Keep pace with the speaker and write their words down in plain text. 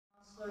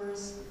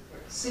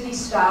city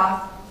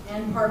staff,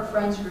 and park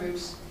friends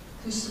groups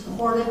who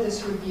supported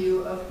this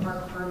review of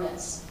park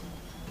permits.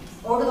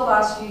 Over the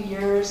last few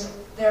years,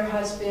 there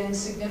has been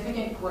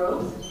significant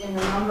growth in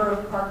the number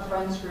of park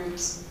friends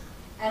groups,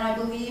 and I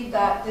believe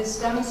that this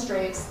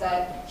demonstrates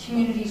that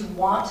communities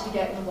want to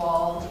get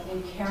involved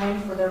in caring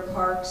for their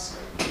parks,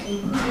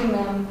 improving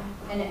them,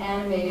 and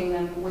animating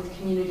them with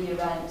community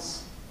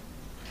events.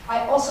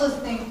 I also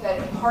think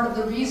that part of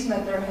the reason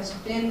that there has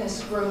been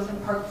this growth in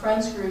park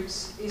friends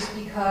groups is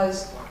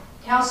because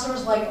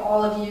councilors like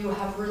all of you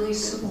have really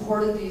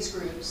supported these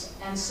groups,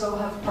 and so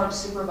have park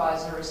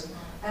supervisors,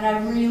 and I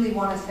really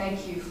want to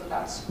thank you for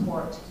that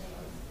support.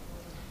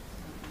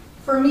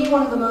 For me,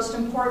 one of the most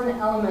important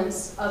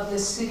elements of the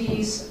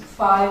city's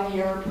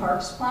 5-year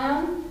parks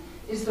plan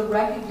is the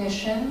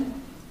recognition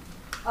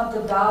of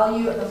the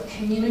value of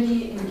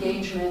community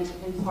engagement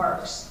in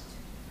parks.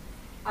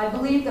 I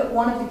believe that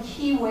one of the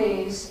key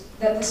ways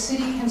that the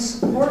city can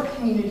support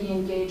community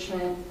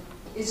engagement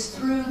is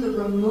through the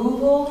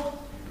removal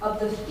of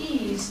the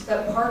fees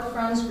that park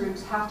friends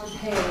groups have to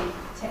pay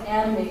to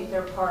animate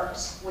their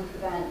parks with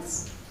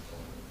events.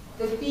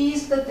 The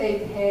fees that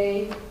they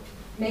pay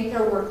make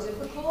their work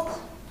difficult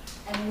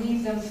and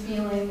leave them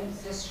feeling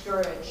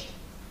discouraged.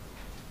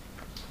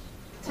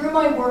 Through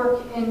my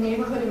work in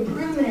neighborhood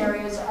improvement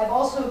areas, I've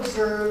also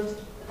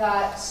observed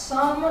that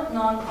some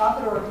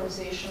nonprofit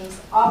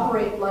organizations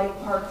operate like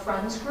park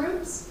friends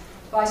groups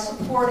by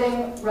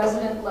supporting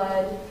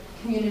resident-led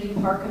community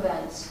park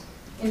events.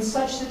 In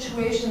such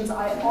situations,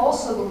 I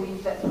also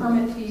believe that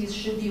permit fees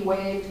should be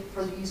waived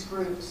for these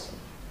groups.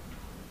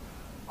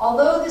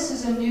 Although this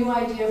is a new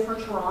idea for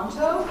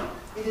Toronto,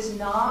 it is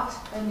not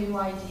a new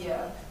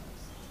idea.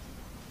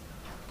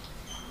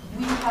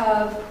 We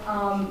have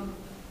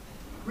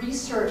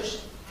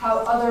researched how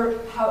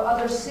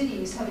other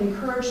cities have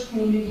encouraged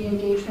community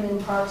engagement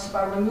in parks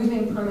by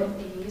removing permit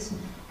fees,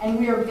 and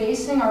we are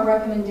basing our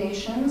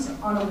recommendations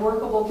on a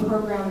workable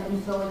program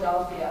in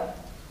Philadelphia.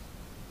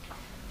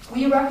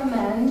 We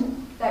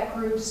recommend that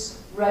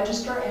groups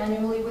register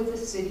annually with the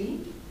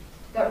city,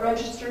 that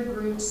registered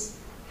groups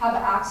have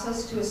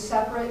access to a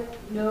separate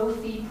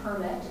no-fee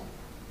permit,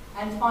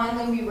 and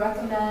finally, we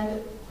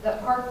recommend that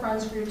park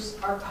friends groups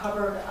are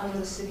covered under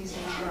the city's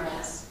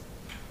insurance.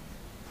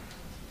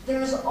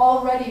 There's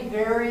already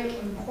very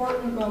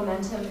important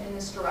momentum in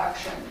this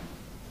direction.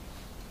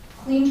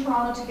 Clean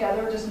Toronto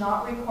Together does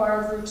not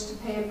require groups to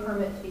pay a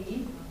permit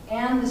fee,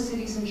 and the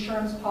city's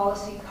insurance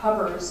policy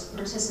covers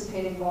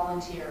participating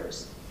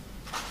volunteers.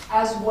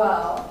 As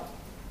well,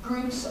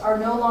 groups are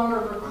no longer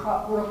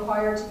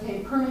required to pay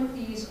permit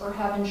fees or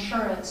have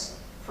insurance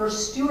for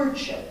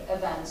stewardship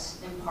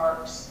events in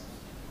parks.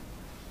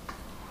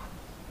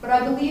 But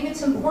I believe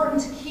it's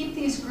important to keep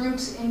these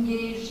groups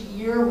engaged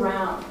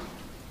year-round.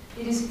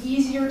 It is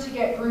easier to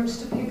get groups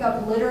to pick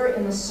up litter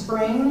in the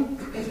spring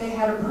if they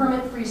had a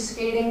permit-free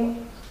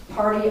skating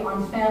party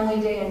on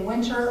Family Day in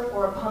winter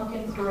or a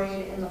pumpkin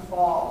parade in the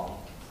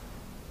fall.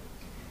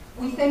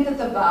 We think that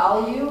the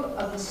value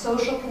of the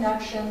social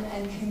connection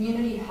and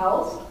community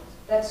health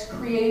that's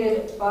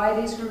created by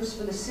these groups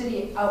for the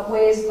city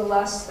outweighs the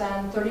less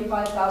than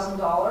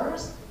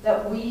 $35,000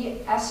 that we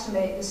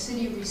estimate the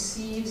city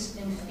receives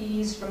in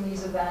fees from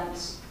these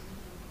events.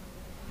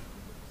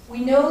 We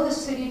know the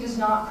city does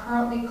not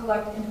currently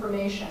collect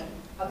information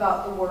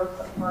about the work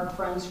of park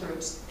friends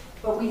groups,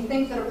 but we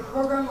think that a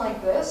program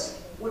like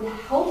this would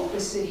help the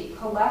city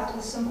collect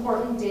this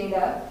important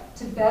data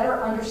to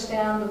better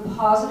understand the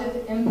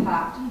positive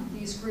impact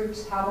these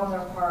groups have on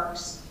their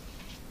parks.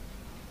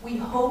 We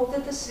hope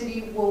that the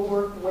city will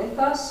work with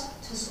us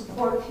to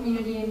support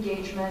community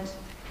engagement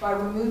by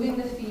removing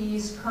the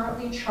fees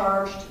currently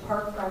charged to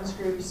park friends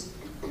groups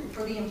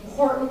for the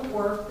important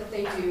work that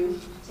they do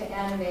to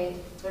animate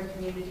their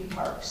community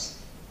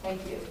parks.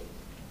 Thank you.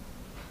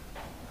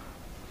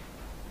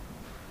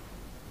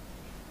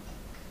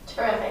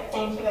 Terrific,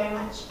 thank you very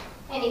much.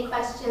 Any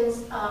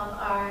questions of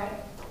our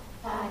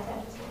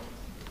deputy?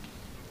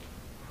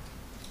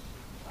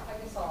 I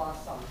guess I'll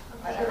ask some.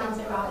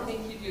 Okay, I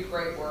think you do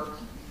great work.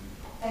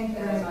 Thank you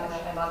very much.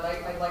 And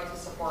I'd like to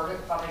support it,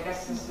 but I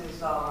guess this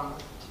is,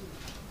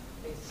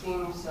 it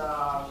seems,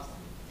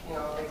 you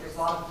know, like there's a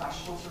lot of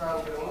questions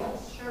around doing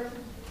this. Sure.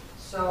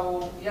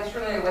 So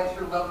yesterday I went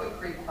through Wilkett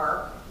Creek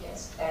Park.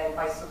 Yes. And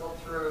bicycled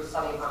through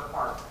Sunnybrook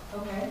Park.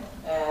 Okay.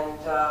 And,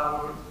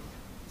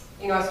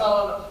 you know, I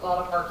saw a lot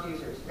of park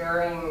users,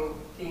 varying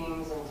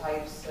themes and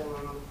types, and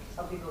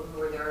some people who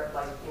were there at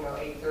like, you know,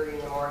 8:30 in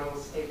the morning,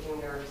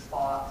 staking their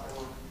spot.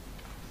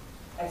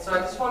 And so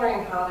I'm just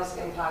wondering how this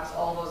impacts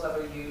all those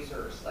other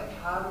users. Like,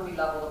 how do we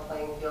level the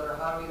playing field, or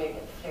how do we make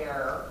it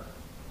fair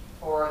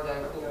for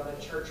the, you know,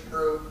 the church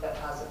group that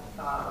has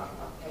a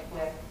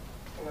picnic,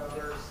 you know,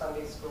 their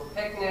Sunday school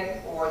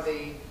picnic, or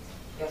the,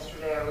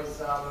 yesterday I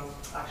was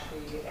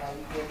actually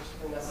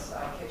engaged in this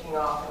kicking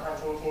off the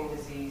Huntington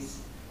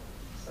Disease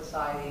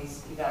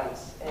Society's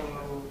events in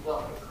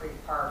Wilkett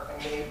Creek Park,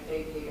 and they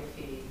paid a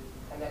fee.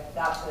 And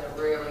that's a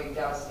really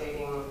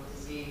devastating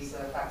disease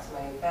that affects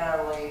many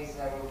families,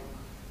 and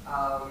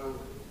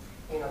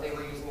they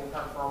were using the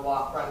park for a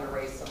walk run to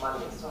raise some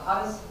money. So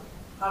how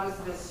does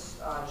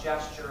this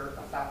gesture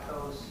affect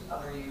those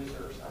other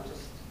users?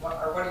 What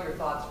are your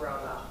thoughts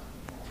around that?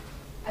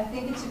 I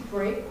think it's a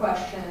great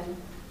question.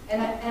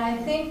 And I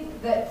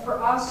think that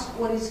for us,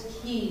 what is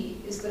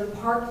key is that a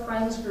Park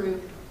Friends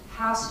group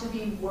has to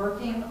be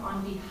working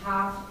on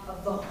behalf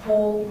of the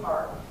whole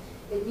park.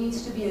 It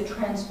needs to be a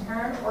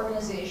transparent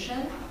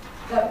organization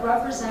that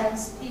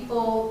represents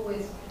people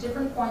with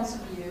different points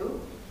of view.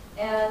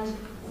 And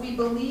we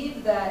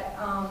believe that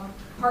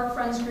Park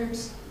Friends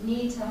groups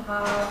need to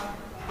have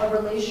a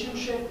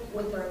relationship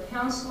with their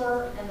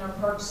counselor and their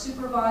park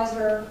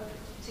supervisor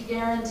to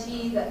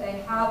guarantee that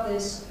they have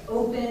this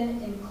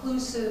open,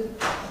 inclusive,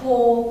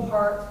 whole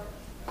park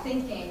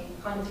thinking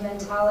kind of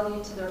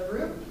mentality to their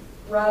group,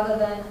 rather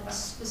than a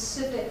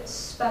specific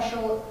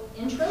special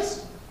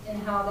interest in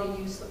how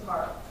they use the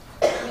park.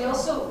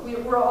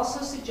 We're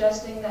also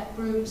suggesting that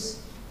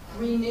groups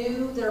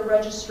renew their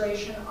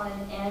registration on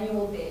an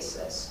annual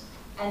basis,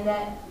 and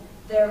that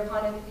their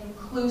kind of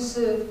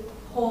inclusive,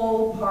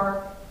 whole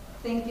park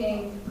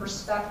thinking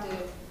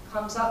perspective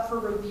comes up for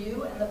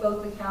review, and that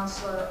both the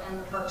counselor and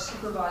the park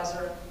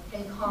supervisor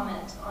can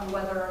comment on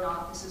whether or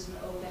not this is an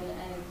open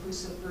and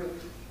inclusive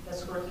group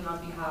that's working on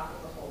behalf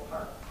of the whole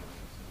park.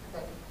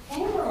 Okay.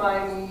 Can you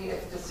remind me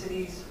if the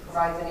city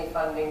provides any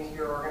funding to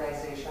your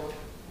organization?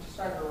 I'm just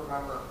trying to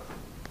remember.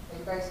 Are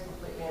you guys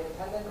completely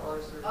independent, or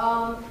is there?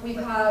 We've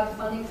had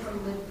funding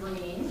from Live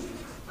Green.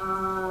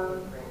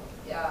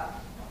 Yeah,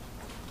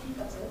 I think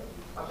that's it.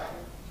 Okay.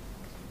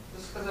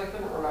 Just because I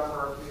couldn't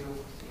remember if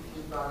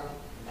you got it.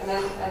 And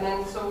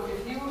then, so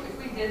if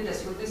we did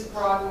this, would this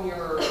broaden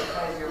your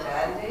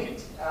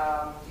mandate?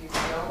 Do you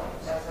feel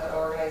as an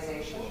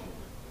organization?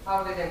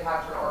 How would it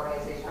impact your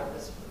organization?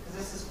 Because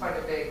this is quite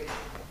a big.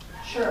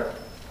 Sure.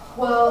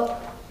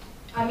 Well,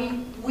 I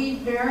mean, we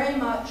very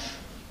much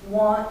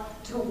want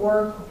to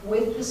work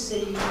with the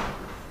city,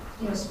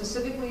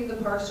 specifically the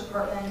Parks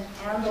Department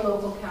and the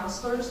local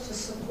councilors, to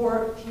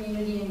support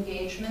community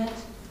engagement,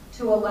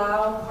 to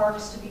allow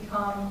parks to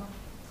become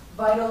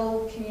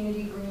vital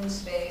community green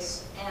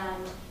space.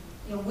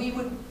 And we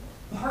would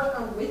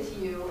partner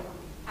with you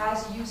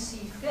as you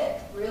see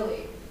fit,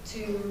 really,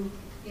 to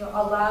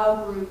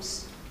allow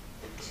groups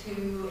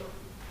to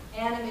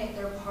animate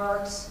their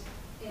parks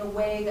in a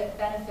way that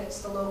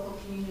benefits the local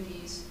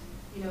communities,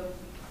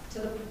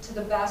 to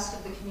the best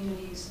of the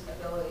community's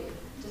ability.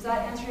 Does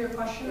that answer your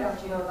question? Yeah,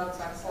 that's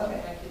excellent.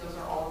 Okay. Thank you. Those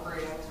are all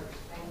great answers.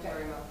 Thank you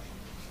very much.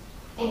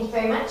 Thank you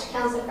very much.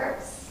 Councillor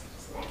Perks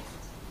is next.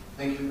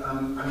 Thank you.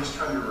 I'm just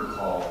trying to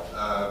recall.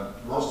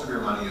 Most of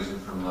your money isn't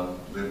from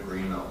Live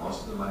Green, though.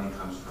 Most of the money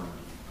comes from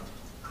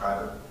a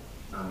private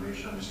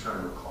foundation. I'm just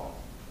trying to recall.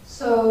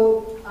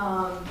 So,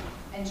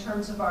 in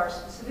terms of our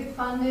specific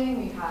funding,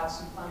 we have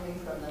some funding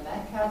from the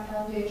Metcalf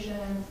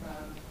Foundation,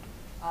 from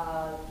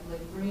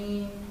Live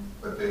Green.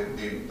 But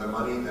the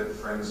money that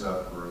Friends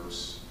Up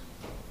groups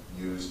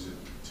use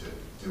to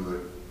do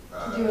it.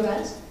 To do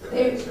events?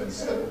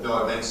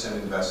 Events and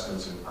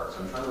investments in parks.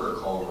 I'm trying to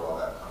recall where all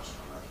that comes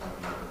from. I can't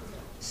remember.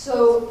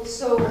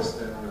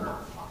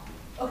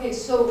 Okay,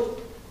 so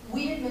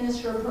we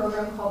administer a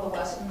program called the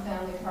Weston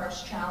Family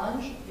Parks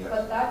Challenge, Yes.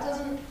 but that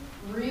doesn't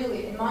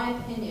really, in my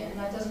opinion,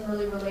 that doesn't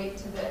really relate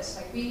to this.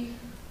 Like we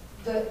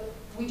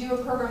do a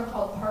program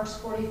called Parks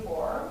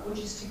 44, which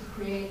is to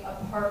create a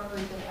park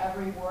group in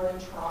every ward in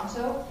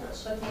Toronto.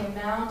 Yes. But the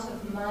amount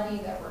of money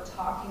that we're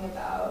talking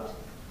about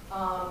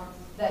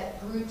that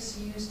groups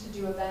use to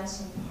do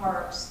events in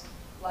parks,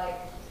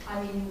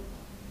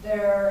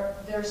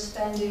 they're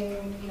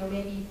spending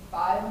maybe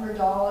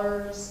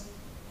 $500,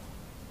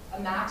 a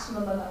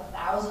maximum of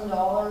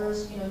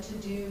 $1,000, to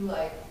do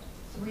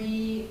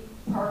 3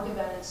 park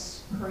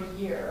events per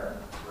year.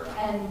 Right.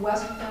 And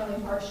Weston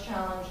Family Parks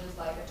Challenge is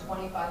like a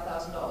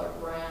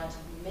 $25,000 grant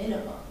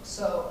minimum.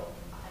 So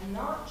I'm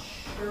not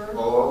sure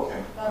Oh,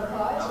 okay. that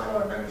applies. Now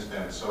I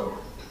understand. So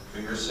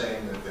you're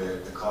saying that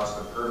the cost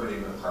of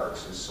permitting the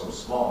parks is so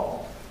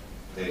small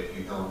that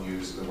you don't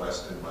use the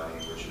Weston money,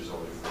 which is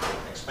only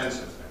for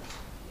expensive things.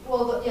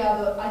 Well,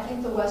 I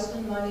think the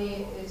Weston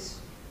money is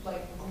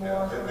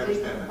more for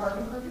big park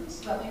improvements.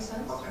 Does that make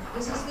sense? Okay.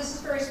 This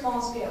is very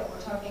small scale.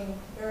 We're talking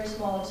very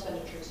small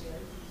expenditures here.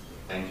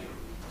 Thank you.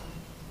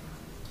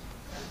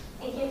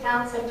 Thank you,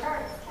 Councillor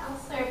Perks.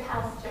 Councillor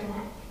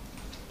Pasternak.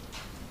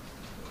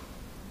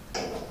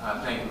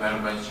 Thank you,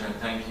 Madam Vice Chair, and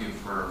thank you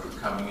for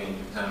coming in.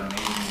 You've done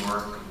amazing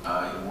work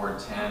in Ward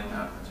 10,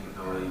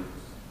 particularly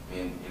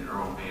in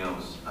Earl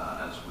Vales,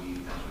 as we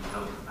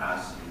build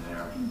capacity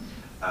there.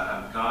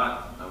 We've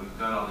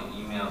got all the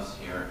emails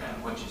here,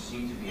 and what you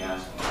seem to be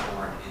asking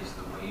for is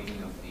the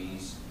waiving of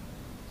fees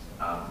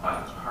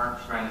by Park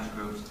Friends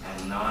groups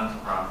and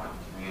non-profit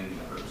community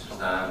groups. Is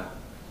that?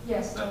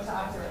 Yes, that's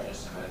accurate.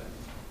 Just a minute.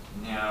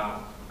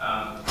 Now,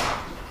 I'm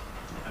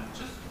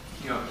just,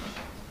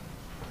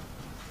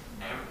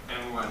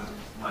 everyone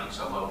likes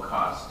a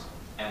low-cost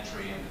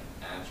entry,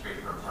 and it's great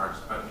for parks,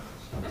 but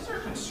is there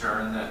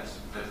concern that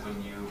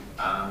when you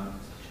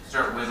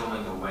start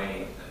whittling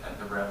away at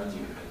the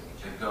revenue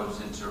that goes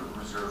into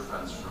reserve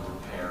funds for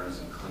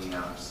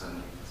ramps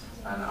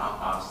and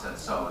offset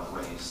solid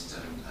waste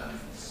and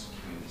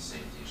community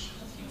safety issues.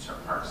 It keeps our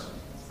parks in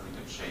pretty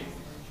good shape.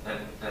 That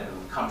it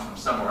will come from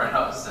somewhere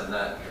else, and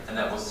that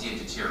we'll see a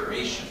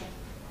deterioration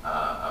of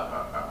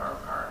our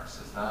parks.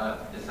 Is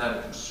that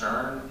a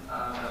concern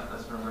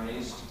that's been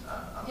raised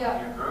in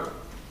your group?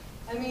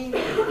 I mean,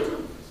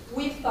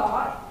 we've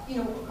thought,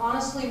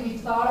 honestly,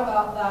 we've thought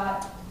about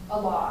that a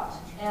lot.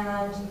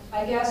 And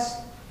I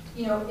guess,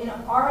 in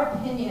our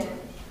opinion,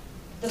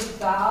 the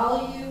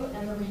value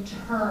and the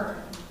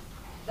return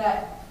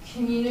that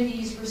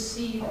communities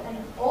receive, and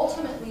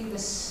ultimately the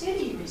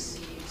city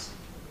receives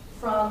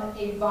from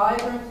a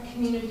vibrant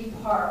community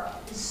park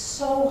is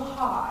so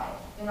high,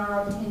 in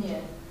our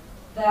opinion,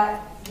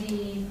 that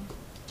the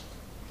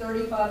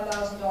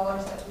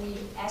 $35,000 that we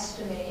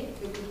estimate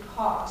it would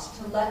cost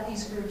to let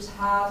these groups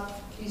have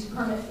these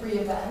permit-free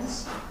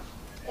events,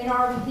 in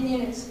our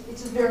opinion,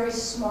 it's a very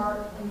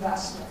smart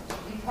investment,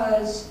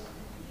 because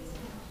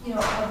a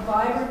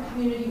vibrant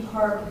community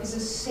park is a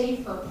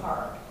safer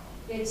park.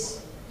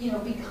 It's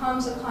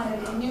becomes a kind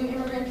of, in new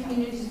immigrant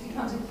communities, it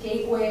becomes a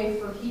gateway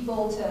for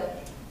people to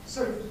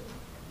sort of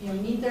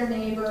meet their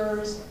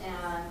neighbors,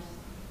 and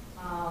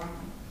I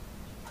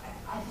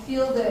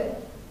feel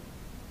that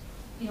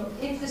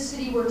if the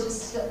city were to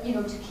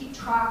keep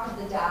track of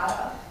the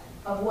data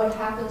of what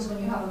happens when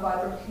you have a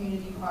vibrant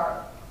community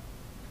park,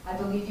 I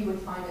believe you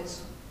would find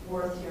it's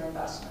worth your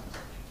investment.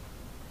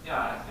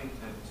 Yeah, I think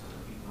that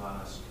the people on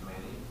this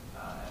committee,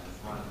 and there's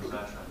one of the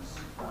veterans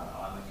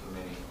on the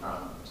committee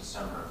from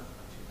December of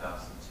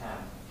 2010,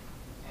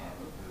 and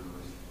who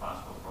is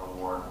responsible for a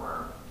ward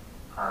where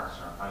parks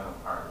are a vital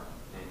part of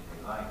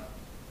day-to-day life.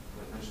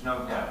 There's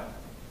no doubt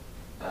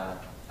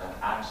that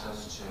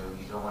access to,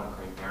 you don't want to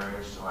create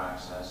barriers to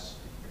access,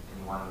 and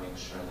you want to make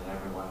sure that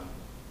everyone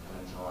can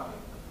enjoy the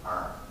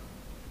park.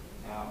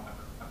 Now,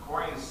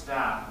 according to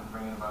staff, we're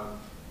bringing about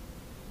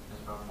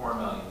 $4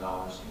 million a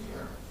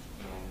year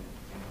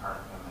in park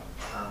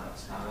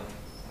permits. Now, they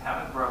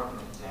haven't broken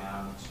it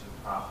down to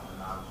profit and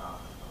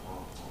non-profit, but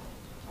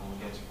when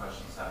we get to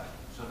questions that.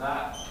 So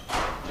that,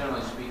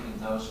 generally speaking,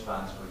 those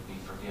funds would be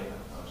forgiven.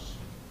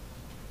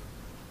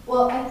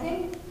 Well, I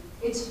think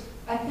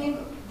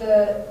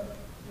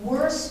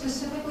we're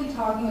specifically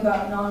talking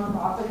about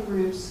nonprofit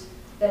groups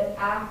that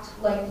act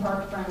like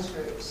Park Friends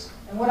groups.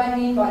 And what I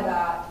mean by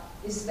that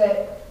is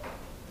that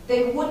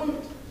they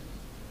wouldn't,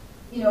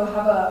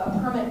 have a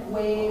permit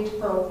waived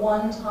for a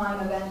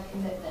one-time event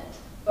commitment,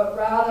 but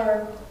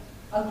rather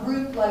a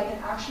group like an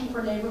Action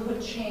for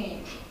Neighborhood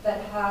Change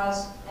that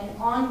has an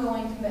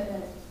ongoing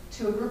commitment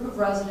to a group of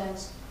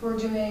residents who are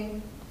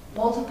doing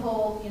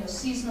multiple,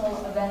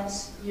 seasonal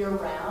events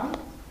year-round.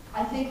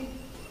 I think,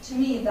 to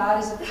me, that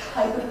is a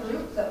type of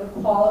group that would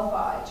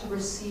qualify to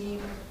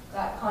receive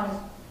that kind of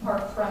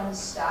Park Friends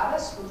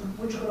status,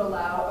 which would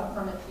allow a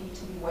permit fee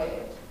to be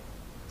waived.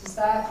 Does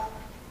that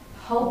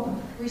help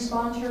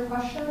respond to your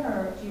question,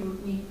 or do you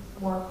need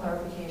more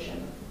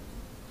clarification?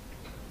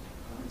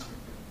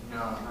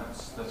 No,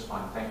 that's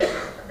fine. Thank you.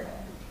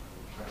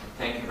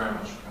 Thank you very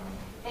much for coming.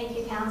 Thank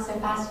you, Councillor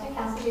Pastor.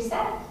 Councillor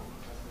SYeD.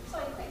 So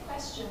a quick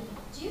question.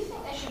 Do you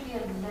think there should be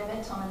a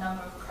limit on the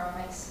number of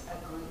permits a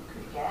group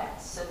could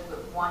get so that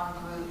one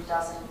group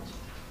doesn't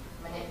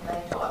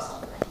manipulate or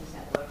something?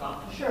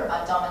 Sure.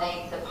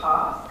 Dominate the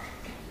park?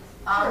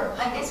 Sure. I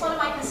guess one of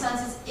my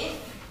concerns is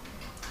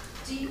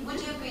would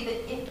you agree that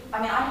I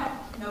have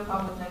no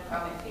problem with no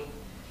permit fee,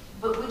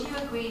 but would you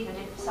agree that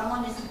if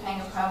someone isn't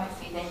paying a permit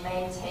fee, they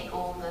may take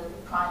all the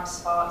prime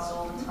spots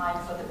all the time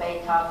for the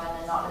Bake Oven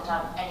and not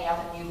let any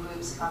other new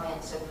groups come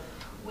in? So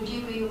would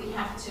you agree that we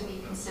have to be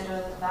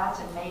considerate of that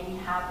and maybe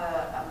have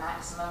a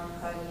maximum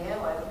per year,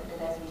 or look at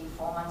it every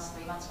 4 months,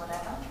 3 months,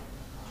 whatever?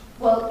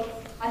 Well,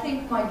 I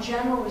think my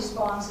general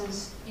response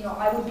is,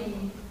 I would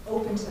be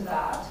open to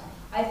that.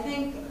 I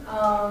think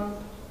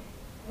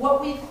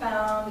what we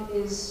found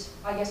is,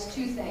 I guess,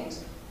 two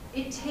things.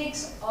 It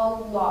takes a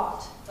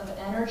lot of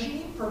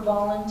energy for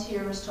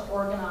volunteers to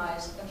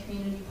organize a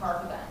community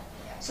park event.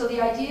 So the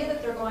idea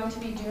that they're going to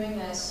be doing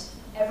this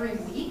every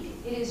week,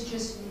 it is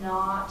just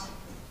not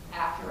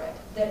accurate.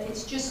 That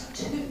it's just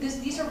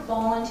these are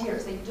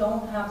volunteers. They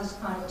don't have this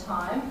kind of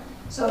time.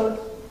 So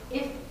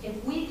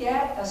if we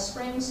get a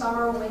spring,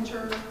 summer,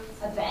 winter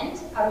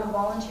event out of a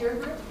volunteer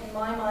group, in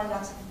my mind,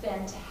 that's a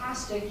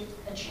fantastic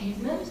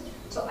achievement.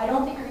 So I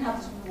don't think you're going to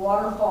have this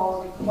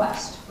waterfall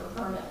request for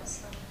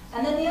permits.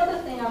 And then the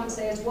other thing I would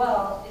say as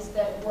well is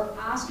that we're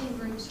asking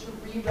groups to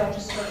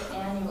re-register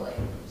annually.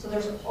 So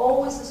there's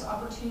always this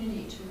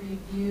opportunity to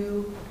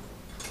review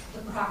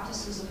the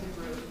practices of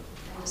the group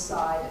and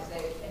decide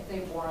if they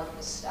warrant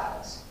this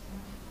status.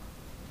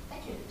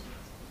 Thank you.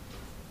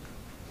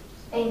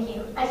 Thank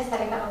you. I just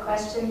had a couple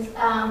questions.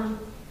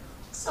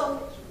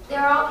 So there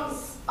are all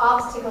these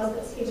obstacles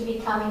that seem to be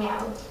coming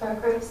out for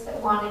groups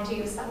that want to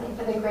do something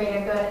for the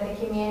greater good of the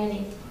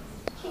community.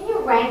 Can you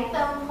rank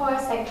them for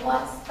us? Like,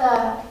 what's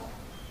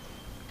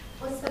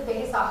the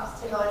biggest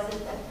obstacle? Is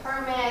it the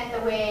permit,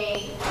 the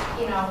way,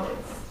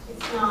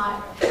 it's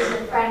not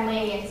user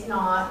friendly, it's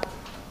not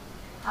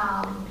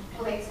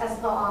fully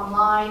accessible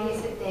online?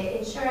 Is it the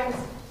insurance,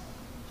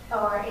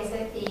 or is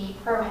it the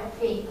permit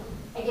fee?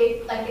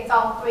 Like it's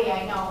all three,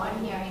 I know,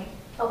 I'm hearing.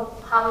 So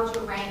how would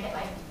you rank it?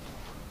 Like,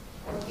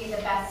 what would be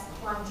the best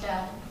one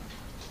to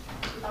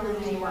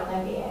eliminate one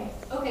MBA?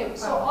 Okay,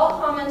 so I'll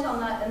comment on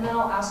that, and then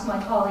I'll ask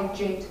my colleague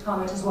Jake to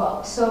comment as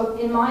well. So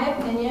in my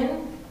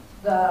opinion,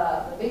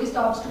 the biggest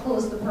obstacle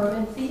is the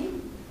permit fee.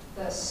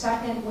 The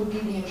second would be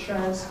the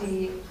insurance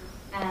fee.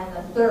 And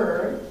the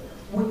third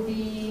would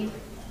be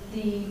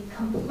the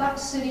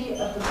complexity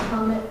of the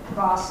permit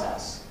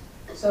process.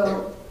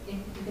 So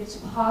if it's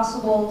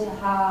possible to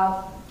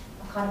have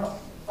a kind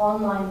of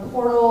online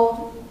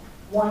portal,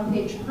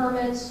 one-page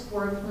permits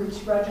where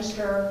groups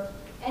register,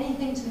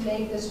 anything to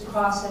make this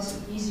process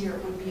easier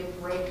would be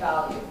of great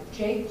value.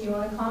 Jake, do you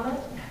want to comment?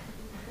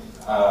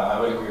 I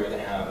would agree with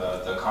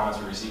Anna. The comments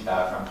we received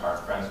back from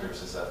Park Friends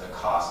groups is that the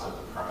cost of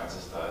the permits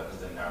is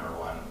the number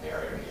one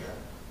barrier here.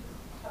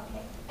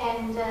 Okay.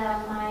 And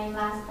my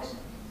last question.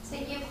 So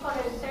you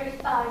quoted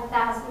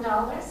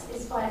 $35,000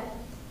 is what,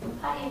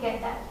 how do you get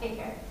that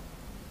figure?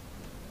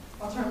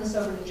 I'll turn this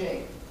over to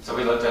Jake. So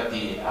we looked at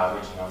the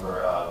average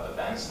number of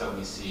events that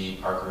we see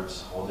park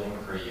groups holding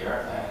per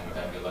year, and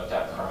then we looked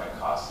at permit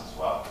costs as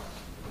well.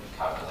 We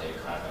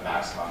calculated kind of the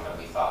maximum that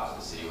we thought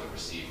the city would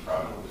receive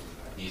from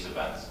these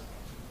events.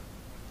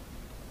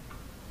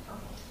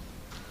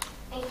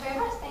 Thank you very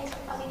much. Thanks for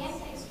coming in.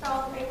 Thanks for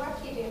all the great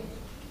work you do.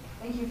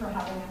 Thank you for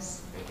having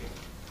us. Thank you.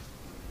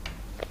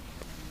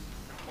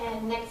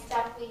 And next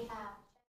up we have